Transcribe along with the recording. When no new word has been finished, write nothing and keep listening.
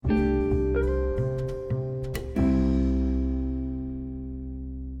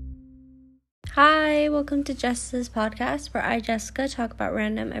welcome to Jessica's podcast, where I, Jessica, talk about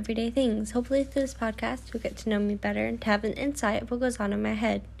random everyday things. Hopefully through this podcast, you'll get to know me better and to have an insight of what goes on in my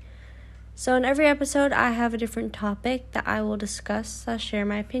head. So in every episode, I have a different topic that I will discuss, share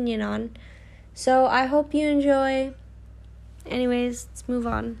my opinion on. So I hope you enjoy. Anyways, let's move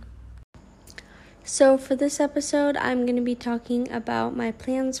on. So for this episode, I'm going to be talking about my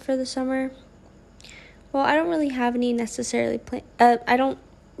plans for the summer. Well, I don't really have any anything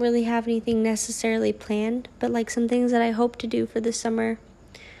necessarily planned, but like some things that I hope to do for this summer.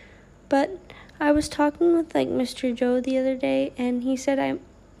 But I was talking with Mr. Joe the other day, and he said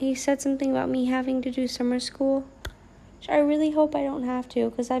something about me having to do summer school, which I really hope I don't have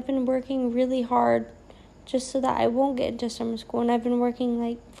to, because I've been working really hard just so that I won't get into summer school, and I've been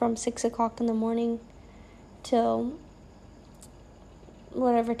working from 6 o'clock in the morning till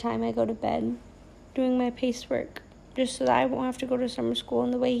whatever time I go to bed, doing my pace work, just so that I won't have to go to summer school.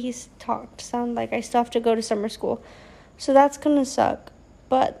 And the way he's talked sound like I still have to go to summer school. So that's gonna suck.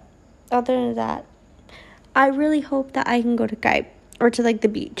 But other than that, I really hope that I can go to Kype or to the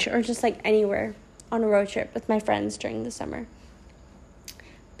beach or just anywhere on a road trip with my friends during the summer.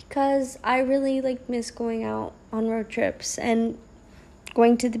 Because I really miss going out on road trips and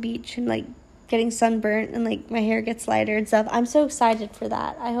going to the beach and getting sunburnt and my hair gets lighter and stuff. I'm so excited for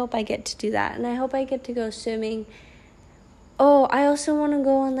that. I hope I get to do that, and I hope I get to go swimming. Oh, I also want to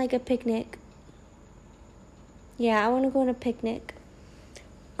go on a picnic. Yeah, I want to go on a picnic.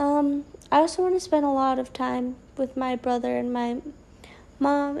 I also want to spend a lot of time with my brother and my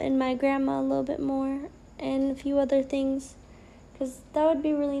mom and my grandma a little bit more, and a few other things, because that would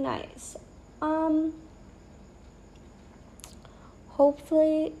be really nice.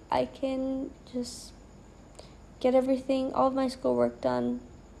 Hopefully I can just get all of my schoolwork done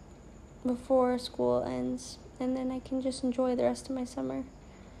before school ends, and then I can just enjoy the rest of my summer,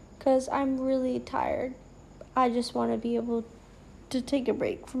 because I'm really tired. I just want to be able to take a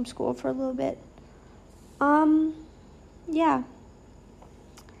break from school for a little bit. Yeah.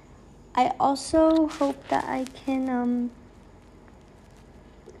 I also hope that I can,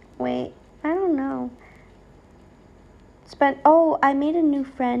 I made a new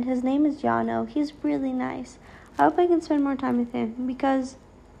friend. His name is Yano. He's really nice. I hope I can spend more time with him, because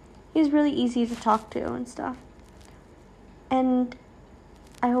he's really easy to talk to and stuff. And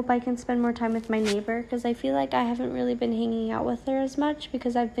I hope I can spend more time with my neighbor, because I feel like I haven't really been hanging out with her as much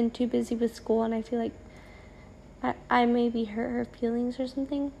because I've been too busy with school, and I feel like I maybe hurt her feelings or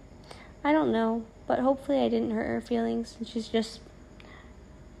something. I don't know, but hopefully I didn't hurt her feelings, and she's just,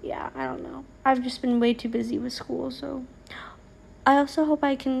 I don't know. I've just been way too busy with school, so. I also hope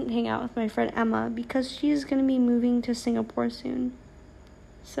I can hang out with my friend Emma, because she's going to be moving to Singapore soon.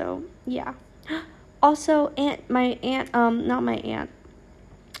 So, yeah. Also, my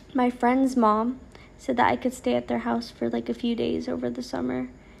friend's mom said that I could stay at their house for a few days over the summer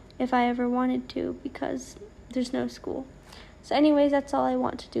if I ever wanted to, because there's no school. So anyways, that's all I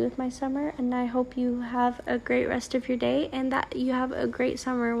want to do with my summer, and I hope you have a great rest of your day and that you have a great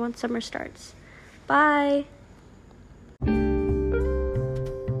summer once summer starts. Bye!